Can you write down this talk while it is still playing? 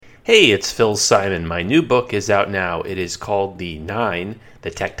Hey, it's Phil Simon. My new book is out now. It is called The Nine, The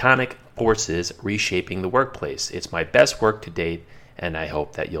Tectonic Forces Reshaping the Workplace. It's my best work to date, and I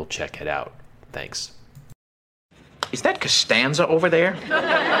hope that you'll check it out. Thanks. Is that Costanza over there?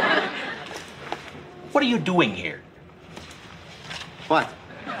 What are you doing here? What?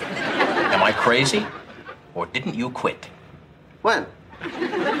 Am I crazy? Or didn't you quit? When?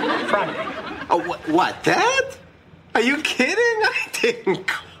 Friday. Oh, what, that? Are you kidding? I didn't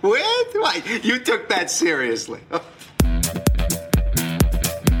quit. Why, you took that seriously.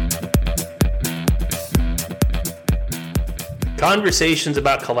 Conversations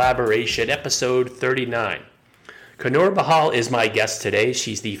about Collaboration, episode 39. Kanur Bahal is my guest today.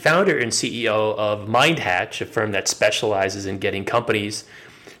 She's the founder and CEO of MindHatch, a firm that specializes in getting companies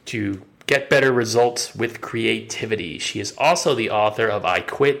to get better results with creativity. She is also the author of I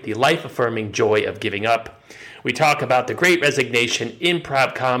Quit, The Life-Affirming Joy of Giving Up. We talk about the Great Resignation,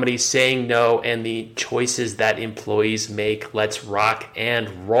 improv comedy, saying no, and the choices that employees make. Let's rock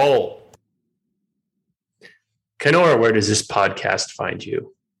and roll. Kanur, where does this podcast find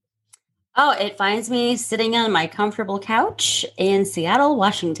you? Oh, it finds me sitting on my comfortable couch in Seattle,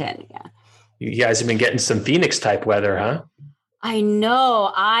 Washington. Yeah. You guys have been getting some Phoenix type weather, huh? I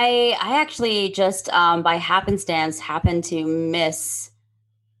know. I actually just by happenstance happened to miss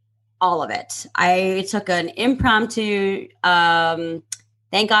all of it. I took an impromptu,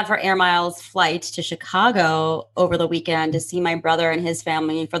 thank God for Air Miles flight to Chicago over the weekend to see my brother and his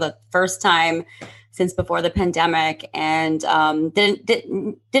family for the first time since before the pandemic, and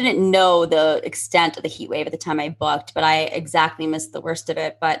didn't know the extent of the heat wave at the time I booked, but I exactly missed the worst of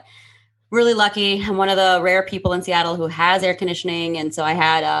it. But really lucky. I'm one of the rare people in Seattle who has air conditioning, and so I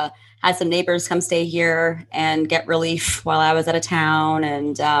had some neighbors come stay here and get relief while I was out of town.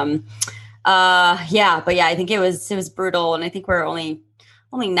 And I think it was brutal, and I think we're only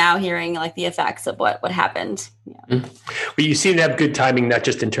now hearing like the effects of what happened. Yeah. Mm-hmm. Well, you seem to have good timing, not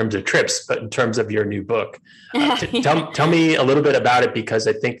just in terms of trips, but in terms of your new book. Tell me a little bit about it, because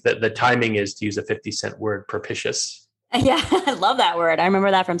I think that the timing is, to use a 50-cent word, propitious. Yeah, I love that word. I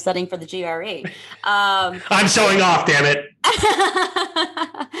remember that from studying for the GRE. I'm showing off, damn it.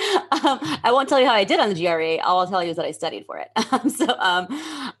 I won't tell you how I did on the GRE. All I'll tell you is that I studied for it. So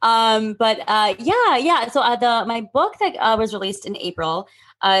my book that was released in April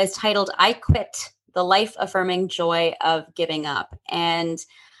is titled I Quit, The Life-Affirming Joy of Giving Up. And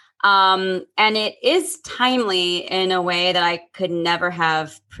it is timely in a way that I could never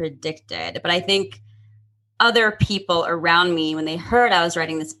have predicted. But I think other people around me, when they heard I was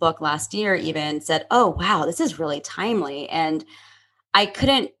writing this book last year, even said, oh, wow, this is really timely. And I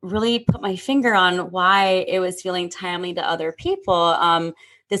couldn't really put my finger on why it was feeling timely to other people.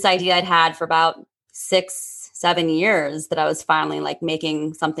 This idea I'd had for about 6-7 years that I was finally like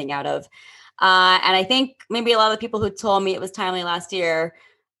making something out of. And I think maybe a lot of the people who told me it was timely last year,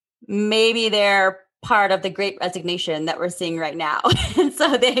 maybe they're part of the Great Resignation that we're seeing right now. And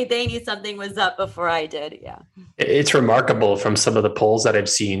so they knew something was up before I did. Yeah. It's remarkable from some of the polls that I've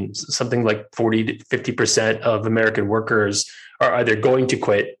seen. Something like 40 to 50% of American workers are either going to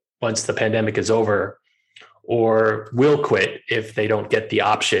quit once the pandemic is over, or will quit if they don't get the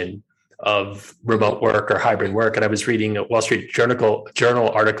option of remote work or hybrid work. And I was reading a Wall Street Journal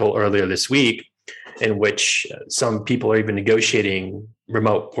article earlier this week in which some people are even negotiating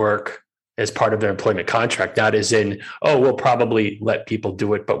remote work as part of their employment contract, not as in, oh, we'll probably let people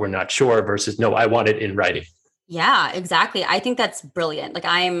do it, but we're not sure, versus, no, I want it in writing. Yeah, exactly. I think that's brilliant. Like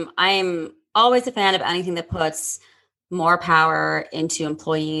I'm always a fan of anything that puts more power into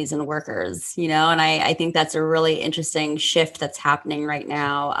employees and workers, and I think that's a really interesting shift that's happening right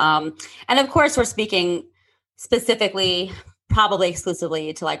now. And of course, we're speaking specifically, probably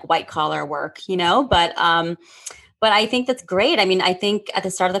exclusively to like white collar work, but I think that's great. I mean, I think at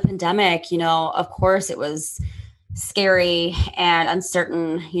the start of the pandemic, of course it was scary and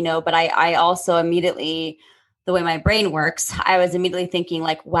uncertain, but I also immediately, the way my brain works, I was immediately thinking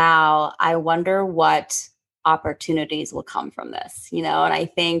like, wow, I wonder what opportunities will come from this, and I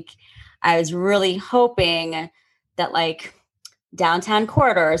think I was really hoping that like downtown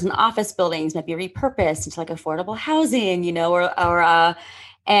corridors and office buildings might be repurposed into like affordable housing,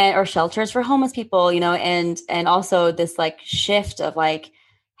 or shelters for homeless people, and also this like shift of like,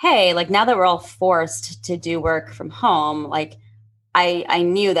 hey, like now that we're all forced to do work from home, like I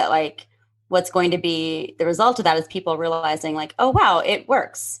knew that like what's going to be the result of that is people realizing like, oh, wow, it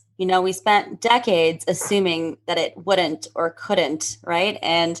works. We spent decades assuming that it wouldn't or couldn't, right?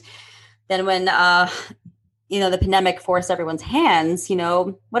 And then when, the pandemic forced everyone's hands,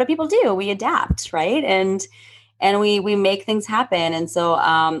 what do people do? We adapt, right? And and we make things happen. And so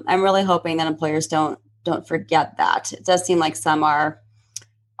I'm really hoping that employers don't forget that. It does seem like some are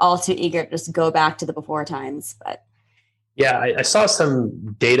all too eager to just go back to the before times, but. Yeah, I saw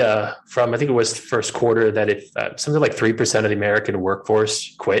some data from, I think it was the first quarter, that if something like 3% of the American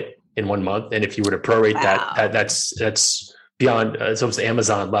workforce quit in 1 month, and if you were to prorate that's beyond, it's almost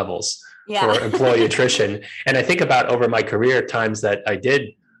Amazon levels for employee attrition. And I think about over my career, times that I did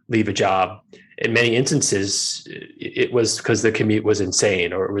leave a job, in many instances, it was because the commute was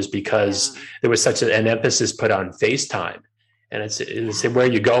insane, or it was because there was such an emphasis put on FaceTime. And they say, where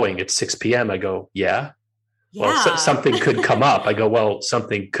are you going? It's 6 p.m. I go, yeah. Well, something could come up. I go, well,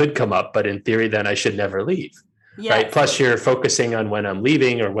 something could come up, but in theory, then I should never leave. Yes. Right. Plus, you're focusing on when I'm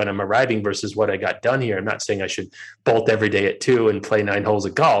leaving or when I'm arriving versus what I got done here. I'm not saying I should bolt every day at 2 and play 9 holes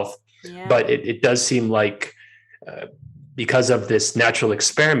of golf, but it does seem like because of this natural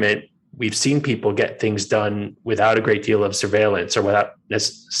experiment, we've seen people get things done without a great deal of surveillance or without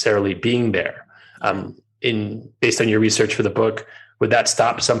necessarily being there. Based on your research for the book, would that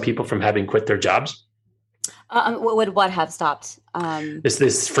stop some people from having quit their jobs? Would what have stopped?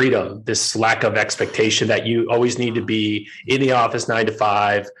 This freedom, this lack of expectation that you always need to be in the office 9 to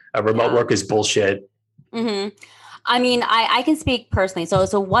 5. Remote work is bullshit. Mm-hmm. I mean, I can speak personally.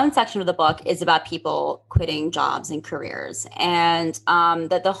 So one section of the book is about people quitting jobs and careers, and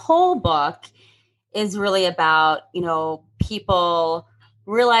that the whole book is really about, people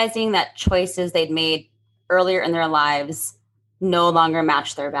realizing that choices they'd made earlier in their lives no longer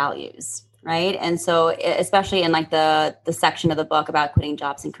match their values. Right. And so especially in like the section of the book about quitting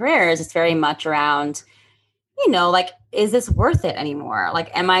jobs and careers, it's very much around, is this worth it anymore? Like,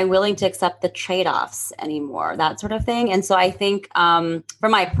 am I willing to accept the trade-offs anymore? That sort of thing. And so I think from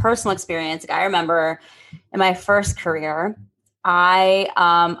my personal experience, I remember in my first career,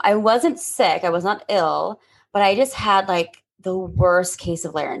 I wasn't sick. I was not ill, but I just had like the worst case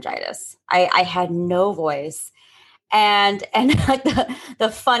of laryngitis. I had no voice. And like the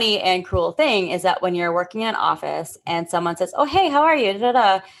funny and cruel thing is that when you're working in an office and someone says, "Oh, hey, how are you?"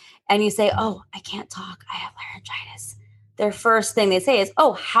 And you say, "Oh, I can't talk. I have laryngitis." Their first thing they say is,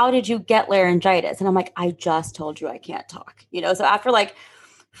 "Oh, how did you get laryngitis?" And I'm like, "I just told you I can't talk." So after like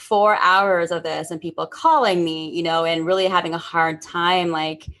 4 hours of this and people calling me, and really having a hard time,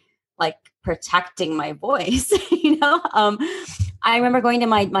 like protecting my voice, I remember going to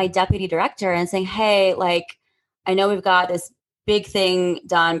my deputy director and saying, "Hey, like, I know we've got this big thing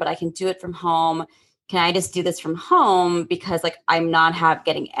done, but I can do it from home. Can I just do this from home? Because like, I'm not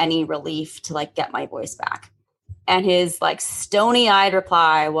getting any relief to like get my voice back." And his like stony eyed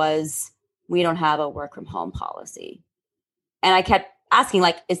reply was, "We don't have a work from home policy." And I kept asking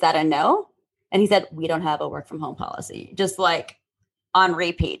like, "Is that a no?" And he said, "We don't have a work from home policy," just like on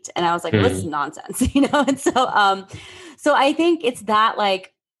repeat. And I was like, "This is nonsense," And so I think it's that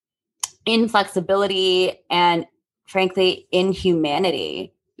like inflexibility and frankly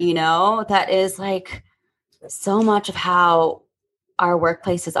inhumanity, that is like so much of how our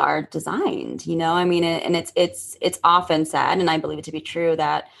workplaces are designed, I mean, and it's often said, and I believe it to be true,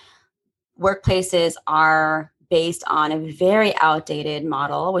 that workplaces are based on a very outdated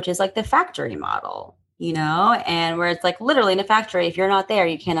model, which is like the factory model, and where it's like literally in a factory, if you're not there,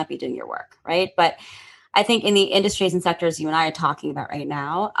 you cannot be doing your work. Right. But I think in the industries and sectors you and I are talking about right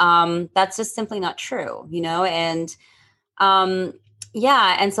now, that's just simply not true, and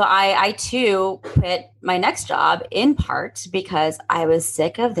and so I too quit my next job in part because I was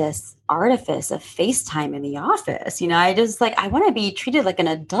sick of this artifice of FaceTime in the office. I just like, I want to be treated like an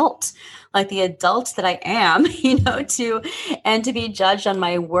adult, like the adult that I am, to be judged on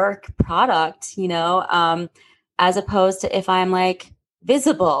my work product, as opposed to if I'm like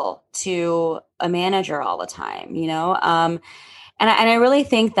visible to a manager all the time, and I really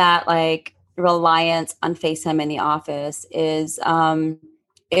think that like reliance on FaceTime in the office is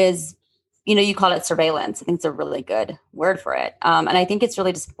you call it surveillance. I think it's a really good word for it. And I think it's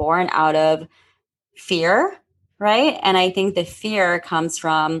really just born out of fear, right? And I think the fear comes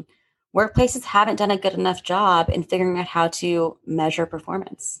from workplaces haven't done a good enough job in figuring out how to measure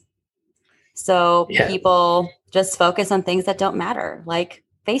performance. So people just focus on things that don't matter, like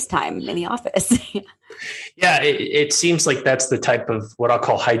FaceTime in the office. Yeah, it seems like that's the type of what I'll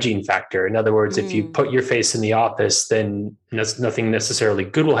call hygiene factor. In other words, if you put your face in the office, then nothing necessarily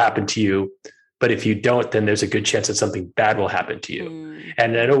good will happen to you. But if you don't, then there's a good chance that something bad will happen to you.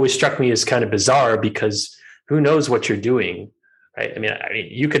 And it always struck me as kind of bizarre because who knows what you're doing, right? I mean,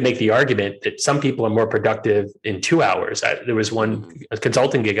 you could make the argument that some people are more productive in 2 hours. There was a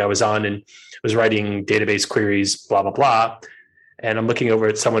consulting gig I was on and was writing database queries, blah, blah, blah. And I'm looking over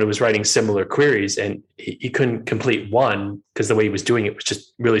at someone who was writing similar queries, and he couldn't complete one because the way he was doing it was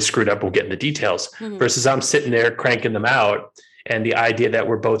just really screwed up. We'll get in the details. Versus I'm sitting there cranking them out. And the idea that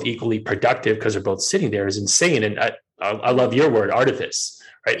we're both equally productive because we're both sitting there is insane. And I love your word, artifice,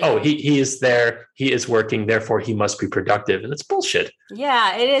 right? Oh, he is there. He is working. Therefore, he must be productive. And it's bullshit.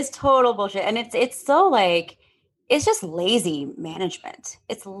 Yeah, it is total bullshit. And it's so like, it's just lazy management.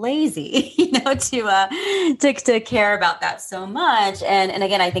 It's lazy, to care about that so much. And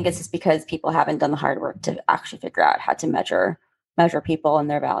again, I think it's just because people haven't done the hard work to actually figure out how to measure people and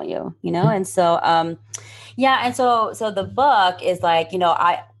their value, And so, and so the book is like,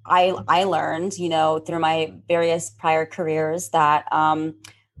 I learned, through my various prior careers that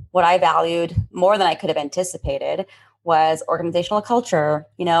what I valued more than I could have anticipated was organizational culture,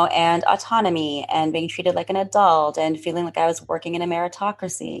 and autonomy and being treated like an adult and feeling like I was working in a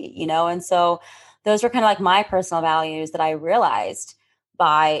meritocracy, And so those were kind of like my personal values that I realized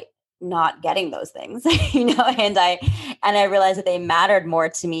by not getting those things, and I realized that they mattered more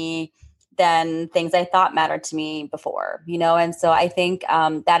to me than things I thought mattered to me before, And so I think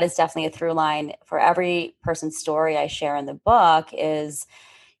that is definitely a through line for every person's story I share in the book is,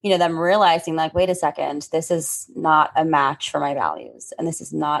 them realizing like, wait a second, this is not a match for my values. And this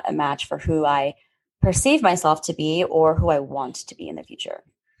is not a match for who I perceive myself to be or who I want to be in the future.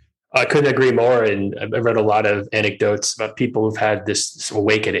 I couldn't agree more. And I've read a lot of anecdotes about people who've had this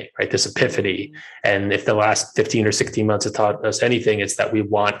awakening, right? This epiphany. And if the last 15 or 16 months have taught us anything, it's that we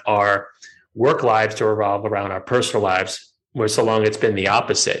want our work lives to revolve around our personal lives, where so long it's been the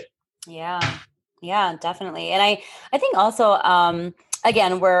opposite. Yeah, definitely. And I think also,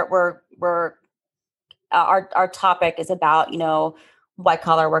 again, we're our topic is about, white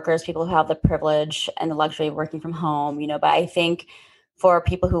collar workers, people who have the privilege and the luxury of working from home, but I think for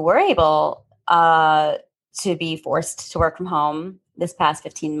people who were able to be forced to work from home this past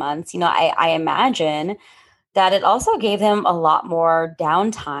 15 months, I imagine that it also gave them a lot more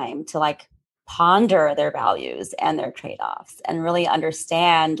downtime to like ponder their values and their trade-offs and really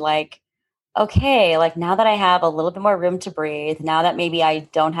understand like, okay, like now that I have a little bit more room to breathe, now that maybe I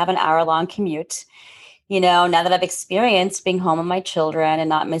don't have an hour-long commute, now that I've experienced being home with my children and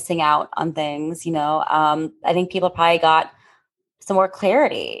not missing out on things, I think people probably got some more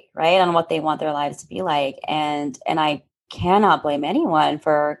clarity, right, on what they want their lives to be like. And I cannot blame anyone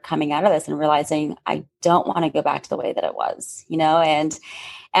for coming out of this and realizing I don't want to go back to the way that it was,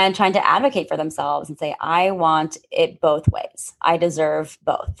 and trying to advocate for themselves and say, I want it both ways. I deserve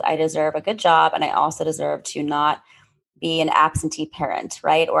both. I deserve a good job. And I also deserve to not be an absentee parent,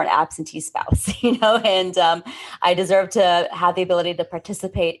 right? Or an absentee spouse, and I deserve to have the ability to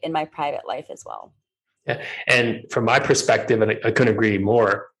participate in my private life as well. Yeah. And from my perspective, and I couldn't agree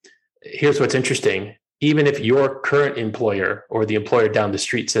more, here's what's interesting. Even if your current employer or the employer down the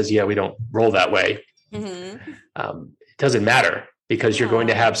street says, yeah, we don't roll that way, it doesn't matter. Because you're going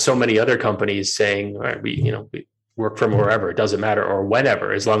to have so many other companies saying, all right, we work from wherever, it doesn't matter, or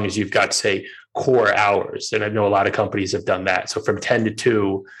whenever, as long as you've got, say, core hours. And I know a lot of companies have done that. So from 10 to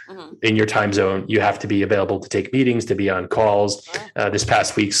 2 in your time zone, you have to be available to take meetings, to be on calls. This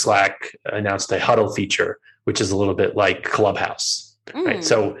past week, Slack announced a huddle feature, which is a little bit like Clubhouse, right?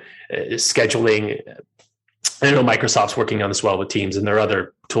 So scheduling, I know Microsoft's working on this well with Teams, and there are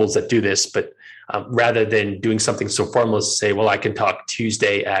other tools that do this, but rather than doing something so formal as to say, well, I can talk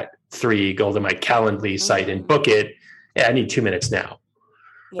Tuesday at 3, go to my Calendly site and book it. Yeah, I need 2 minutes now.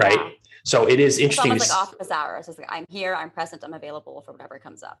 Yeah. Right. So it is interesting. It's almost like office hours. It's like, I'm here, I'm present, I'm available for whatever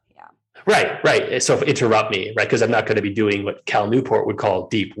comes up. Yeah. Right. So interrupt me, right? Because I'm not going to be doing what Cal Newport would call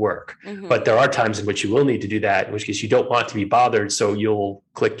deep work. But there are times in which you will need to do that, in which case you don't want to be bothered. So you'll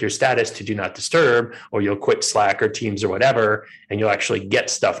click your status to do not disturb, or you'll quit Slack or Teams or whatever, and you'll actually get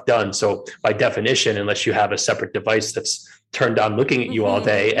stuff done. So by definition, unless you have a separate device that's turned on looking at you all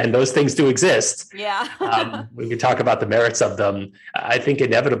day, and those things do exist. Yeah. We can talk about the merits of them. I think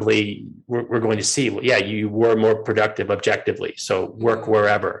inevitably we're going to see, well, yeah, you were more productive objectively. So work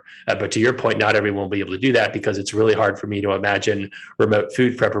wherever. But to your point, not everyone will be able to do that, because it's really hard for me to imagine remote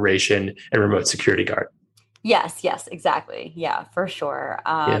food preparation and remote security guard. Yes, exactly. Yeah, for sure.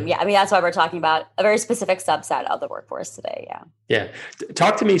 I mean, that's why we're talking about a very specific subset of the workforce today. Yeah.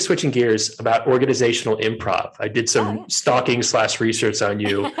 Talk to me, switching gears, about organizational improv. I did some stalking / research on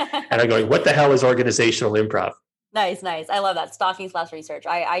you, and I'm going, what the hell is organizational improv? Nice. I love that. Stalking / research.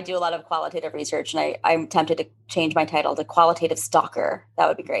 I do a lot of qualitative research, and I'm tempted to change my title to qualitative stalker. That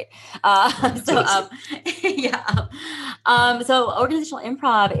would be great. So organizational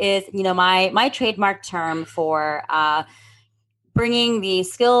improv is, my trademark term for bringing the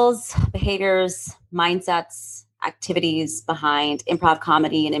skills, behaviors, mindsets, activities behind improv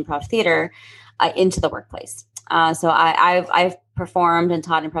comedy and improv theater into the workplace. So I've performed and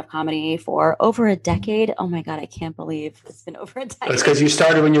taught improv comedy for over a decade. Oh my God, I can't believe it's been over a decade. That's because you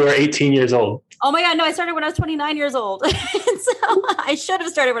started when you were 18 years old. Oh my God, no, I started when I was 29 years old. So I should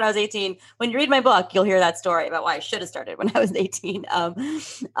have started when I was 18. When you read my book, you'll hear that story about why I should have started when I was 18.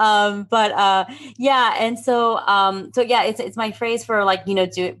 Yeah. And so yeah, it's my phrase for like,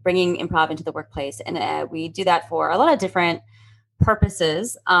 bringing improv into the workplace. And we do that for a lot of different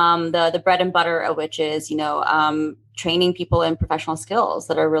purposes. The bread and butter of which is, training people in professional skills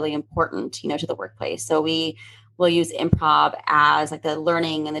that are really important, to the workplace. So we will use improv as like the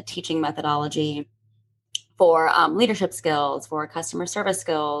learning and the teaching methodology for leadership skills, for customer service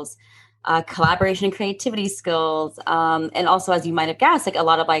skills, collaboration and creativity skills, and also, as you might have guessed, like a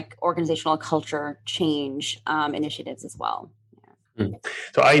lot of like organizational culture change initiatives as well.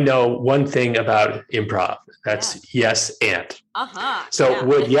 So I know one thing about improv. That's yes and. So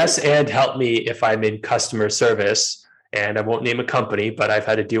would yes and help me if I'm in customer service? And I won't name a company, but I've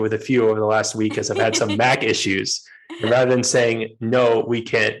had to deal with a few over the last week as I've had some Mac issues. And rather than saying, no, we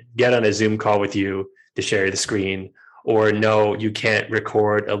can't get on a Zoom call with you to share the screen, or no, you can't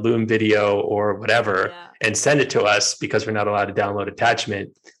record a Loom video or whatever and send it to us because we're not allowed to download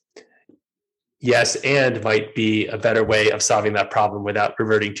attachment. Yes, and might be a better way of solving that problem without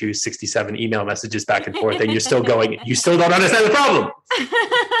reverting to 67 email messages back and forth. And you're still going, you still don't understand the problem.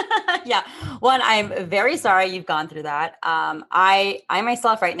 Yeah. One, I'm very sorry you've gone through that. I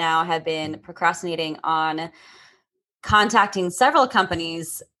myself right now have been procrastinating on contacting several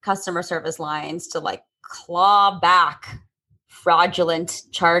companies' customer service lines to like claw back fraudulent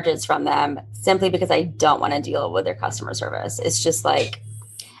charges from them simply because I don't want to deal with their customer service. It's just like,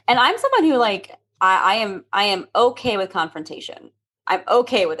 and I'm someone who like, I am okay with confrontation. I'm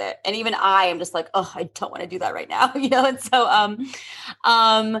okay with it. And even I am just like, oh, I don't want to do that right now, And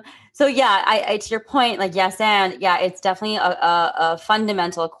so yeah, I to your point, like yes, and yeah, it's definitely a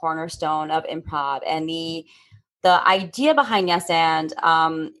fundamental cornerstone of improv. And the idea behind yes and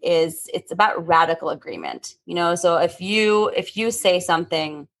is it's about radical agreement. So if you say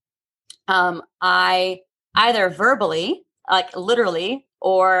something, I either verbally, like literally,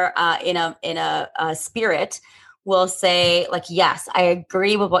 or in a spirit, will say like, yes, I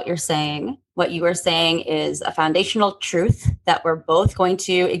agree with what you're saying. What you are saying is a foundational truth that we're both going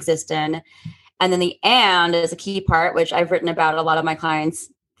to exist in. And then the and is a key part, which I've written about. A lot of my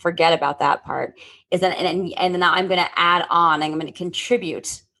clients forget about that part, is that, and now I'm going to add on, I'm going to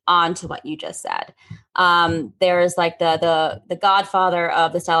contribute on to what you just said. There is like the godfather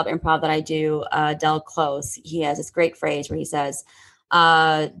of the style of improv that I do, Del Close. He has this great phrase where he says,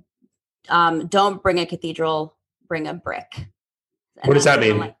 don't bring a cathedral, bring a brick. And what does that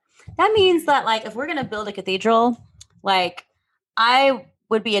mean? Like, that means that like, if we're going to build a cathedral, like I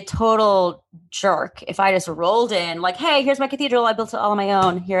would be a total jerk if I just rolled in like, hey, here's my cathedral. I built it all on my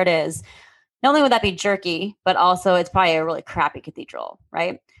own. Here it is. Not only would that be jerky, but also it's probably a really crappy cathedral.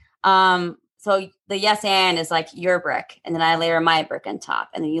 Right. So the yes and is like your brick, and then I layer my brick on top,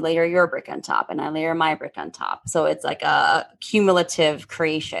 and then you layer your brick on top, and I layer my brick on top. So it's like a cumulative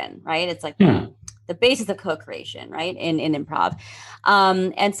creation, right? It's like the basis of co-creation, right? In improv.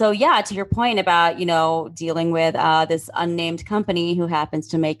 And so, yeah, to your point about, dealing with this unnamed company who happens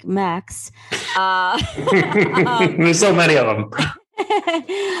to make Macs. There's so many of them.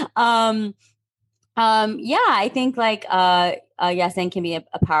 Yeah, I think like yes and can be a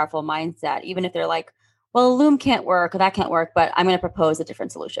powerful mindset, even if they're like, well, Loom can't work or that can't work, but I'm going to propose a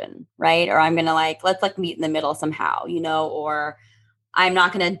different solution, right? Or I'm going to let's meet in the middle somehow, or I'm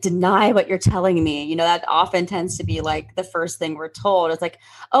not going to deny what you're telling me. That often tends to be like the first thing we're told. It's like,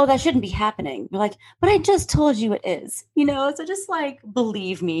 oh, that shouldn't be happening. You're like, but I just told you it is, so just like,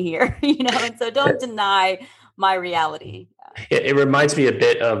 believe me here, and so don't deny my reality. It reminds me a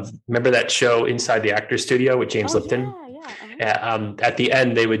bit of, remember that show Inside the Actors Studio with James Lipton? Yeah. At the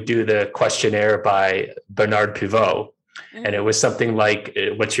end, they would do the questionnaire by Bernard Pivot. And it was something like,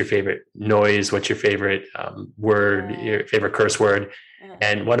 what's your favorite noise? What's your favorite word, your favorite curse word?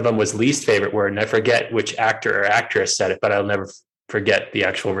 And one of them was least favorite word. And I forget which actor or actress said it, but I'll never forget the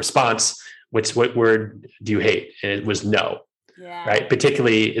actual response. What word do you hate? And it was no. Yeah. Right.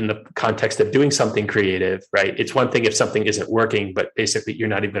 Particularly in the context of doing something creative, right? It's one thing if something isn't working, but basically you're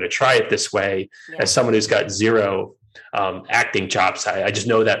not even going to try it this way. Yeah. As someone who's got zero acting chops, I just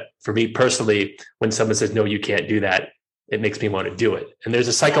know that for me personally, when someone says, no, you can't do that, it makes me want to do it. And there's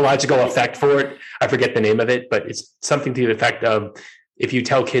a psychological effect for it. I forget the name of it, but it's something to the effect of, if you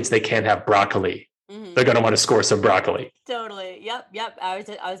tell kids they can't have broccoli, they're going to want to score some broccoli. Totally. Yep.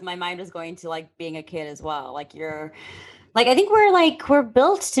 My mind was going to like being a kid as well. Like I think we're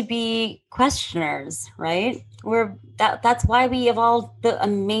built to be questioners, right? That's why we evolved the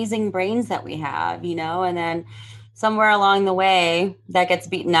amazing brains that we have, and then somewhere along the way that gets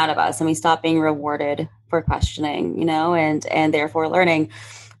beaten out of us and we stop being rewarded for questioning, and therefore learning.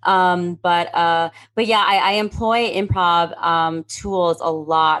 But yeah, I employ improv tools a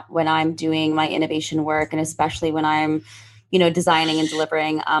lot when I'm doing my innovation work, and especially when I'm, designing and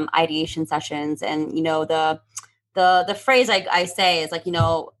delivering ideation sessions. And the phrase I say is like,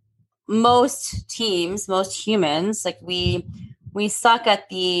 most teams, most humans, like we suck at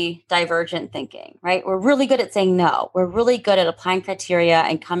the divergent thinking, right? We're really good at saying no. We're really good at applying criteria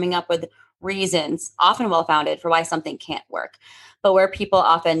and coming up with reasons, often well-founded, for why something can't work. But where people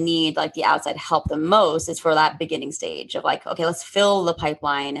often need like the outside help the most is for that beginning stage of like, okay, let's fill the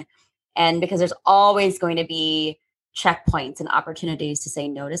pipeline. And because there's always going to be checkpoints and opportunities to say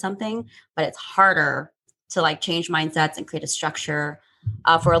no to something, but it's harder to like change mindsets and create a structure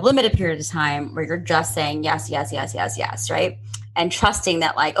for a limited period of time where you're just saying yes, yes, yes, yes, yes, right? And trusting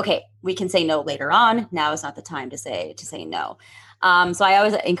that like, okay, we can say no later on. Now is not the time to say no. So I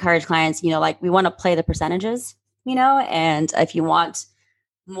always encourage clients, like we want to play the percentages, and if you want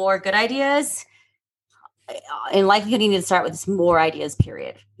more good ideas, in likelihood, you need to start with more ideas,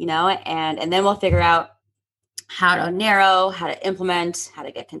 period, and then we'll figure out how to narrow, how to implement, how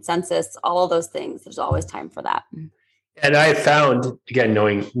to get consensus, all of those things. There's always time for that. And I found, again,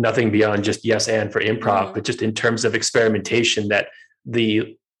 knowing nothing beyond just yes and for improv, but just in terms of experimentation, that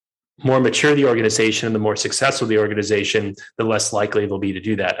the more mature the organization and the more successful the organization, the less likely they'll be to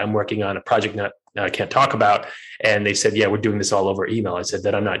do that. I'm working on a project that I can't talk about. And they said, yeah, we're doing this all over email. I said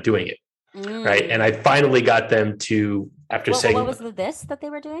that I'm not doing it. Right. And I finally got them to, after saying, what was this that they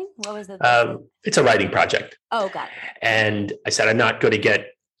were doing? What was the, it's a writing project. Oh, got it. And I said, I'm not going to get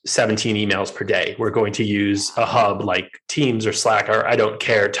 17 emails per day. We're going to use a hub like Teams or Slack, or I don't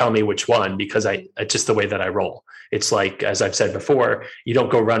care. Tell me which one, because it's just the way that I roll. It's like, as I've said before, you don't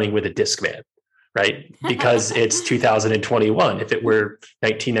go running with a Discman, right? Because it's 2021. If it were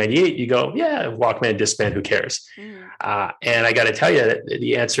 1998, you go, yeah, Walkman, Discman, who cares? And I got to tell you,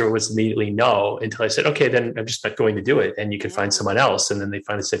 the answer was immediately no, until I said, okay, then I'm just not going to do it. And you can find someone else. And then they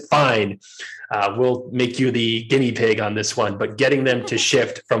finally said, fine, we'll make you the guinea pig on this one. But getting them to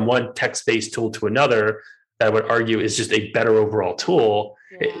shift from one text-based tool to another, that I would argue is just a better overall tool.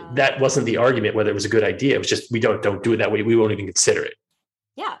 That wasn't the argument whether it was a good idea. It was just, we don't do it that way. We won't even consider it.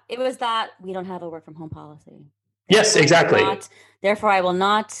 Yeah, it was that we don't have a work from home policy. Yes, exactly. Therefore, I will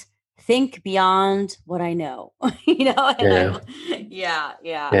not think beyond what I know. Yeah.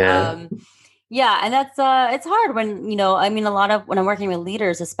 And that's it's hard when, a lot of when I'm working with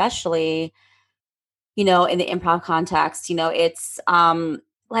leaders, especially, in the improv context, it's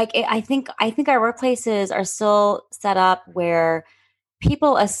I think our workplaces are still set up where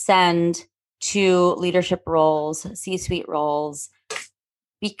people ascend to leadership roles, C-suite roles,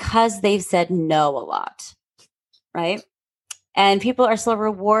 because they've said no a lot, right? And people are still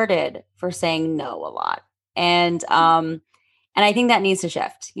rewarded for saying no a lot. And I think that needs to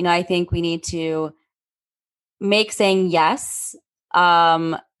shift. I think we need to make saying yes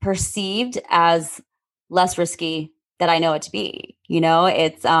perceived as less risky than I know it to be.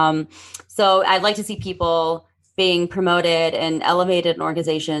 It's so I'd like to see people being promoted and elevated in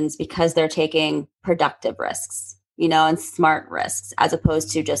organizations because they're taking productive risks, and smart risks, as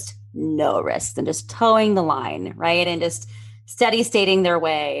opposed to just no risks and just towing the line, right? And just steady stating their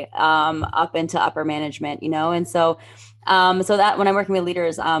way up into upper management, and so that when I'm working with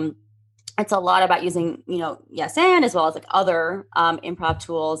leaders, it's a lot about using, yes and, as well as like other improv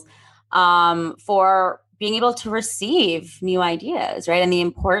tools for being able to receive new ideas, right? And the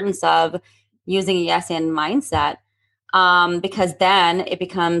importance of using a yes and mindset, because then it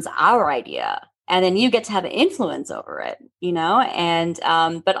becomes our idea, and then you get to have influence over it, and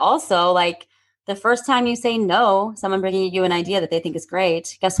but also like the first time you say no, someone bringing you an idea that they think is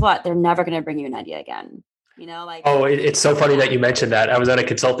great, guess what? They're never going to bring you an idea again. Oh, it's so funny that you mentioned that. I was on a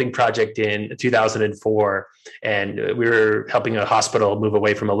consulting project in 2004, and we were helping a hospital move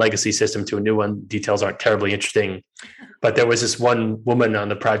away from a legacy system to a new one. Details aren't terribly interesting, but there was this one woman on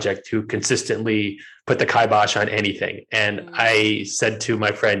the project who consistently put the kibosh on anything. And I said to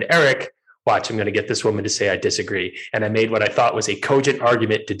my friend, Eric, watch, I'm going to get this woman to say I disagree. And I made what I thought was a cogent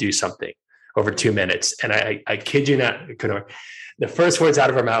argument to do something over 2 minutes. And I kid you not, the first words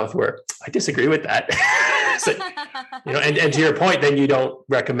out of her mouth were, I disagree with that. So, and to your point, then you don't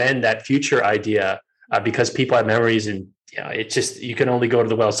recommend that future idea because people have memories and yeah, it's just, you can only go to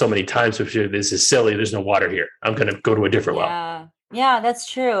the well so many times. If this is silly, there's no water here, I'm going to go to a different well. Yeah, that's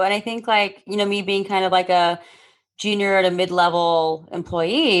true. And I think like, me being kind of like a junior to mid-level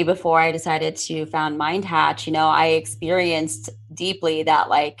employee before I decided to found MindHatch, I experienced deeply that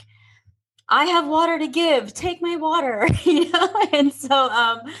like, I have water to give, take my water, and so,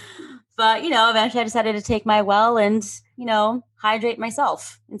 but, eventually I decided to take my well and, hydrate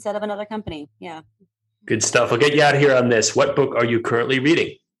myself instead of another company. Yeah. Good stuff. I'll get you out of here on this. What book are you currently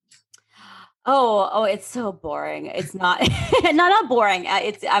reading? Oh, it's so boring. It's not, not boring.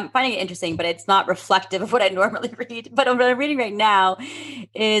 I'm finding it interesting, but it's not reflective of what I normally read. But what I'm reading right now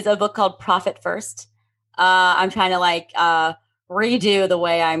is a book called Profit First. I'm trying to redo the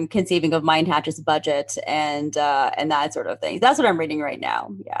way I'm conceiving of MindHatch's budget and that sort of thing. That's what I'm reading right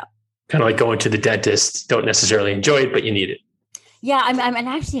now. Yeah. Kind of like going to the dentist. Don't necessarily enjoy it, but you need it. Yeah, I'm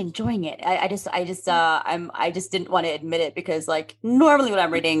actually enjoying it. I just didn't want to admit it because like normally what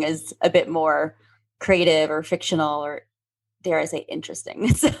I'm reading is a bit more creative or fictional or dare I say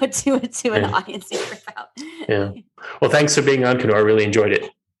interesting. So to an audience to hear about. Yeah. Well, thanks for being on, Kanu. I really enjoyed it.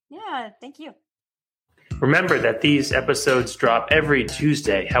 Yeah, thank you. Remember that these episodes drop every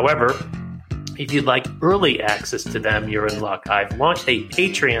Tuesday. However, if you'd like early access to them, you're in luck. I've launched a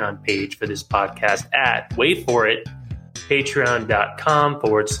Patreon page for this podcast at, wait for it,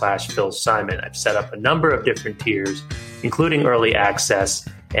 patreon.com/Phil Simon. I've set up a number of different tiers, including early access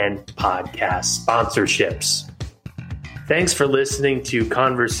and podcast sponsorships. Thanks for listening to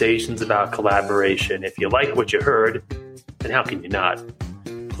Conversations About Collaboration. If you like what you heard, then how can you not?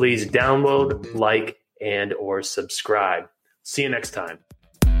 Please download, like, and or subscribe. See you next time.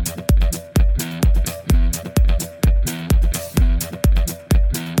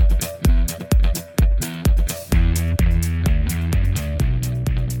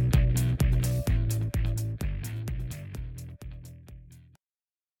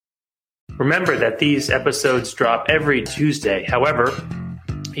 Remember that these episodes drop every Tuesday. However,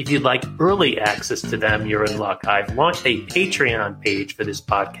 if you'd like early access to them, you're in luck. I've launched a Patreon page for this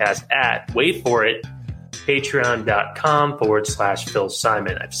podcast at, wait for it, patreon.com/Phil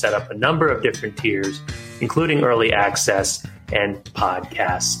Simon. I've set up a number of different tiers, including early access and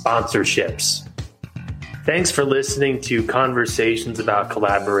podcast sponsorships. Thanks for listening to Conversations About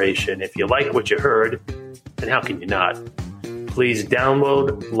Collaboration. If you like what you heard, then how can you not? Please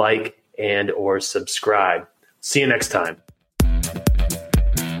download, like, and or subscribe. See you next time.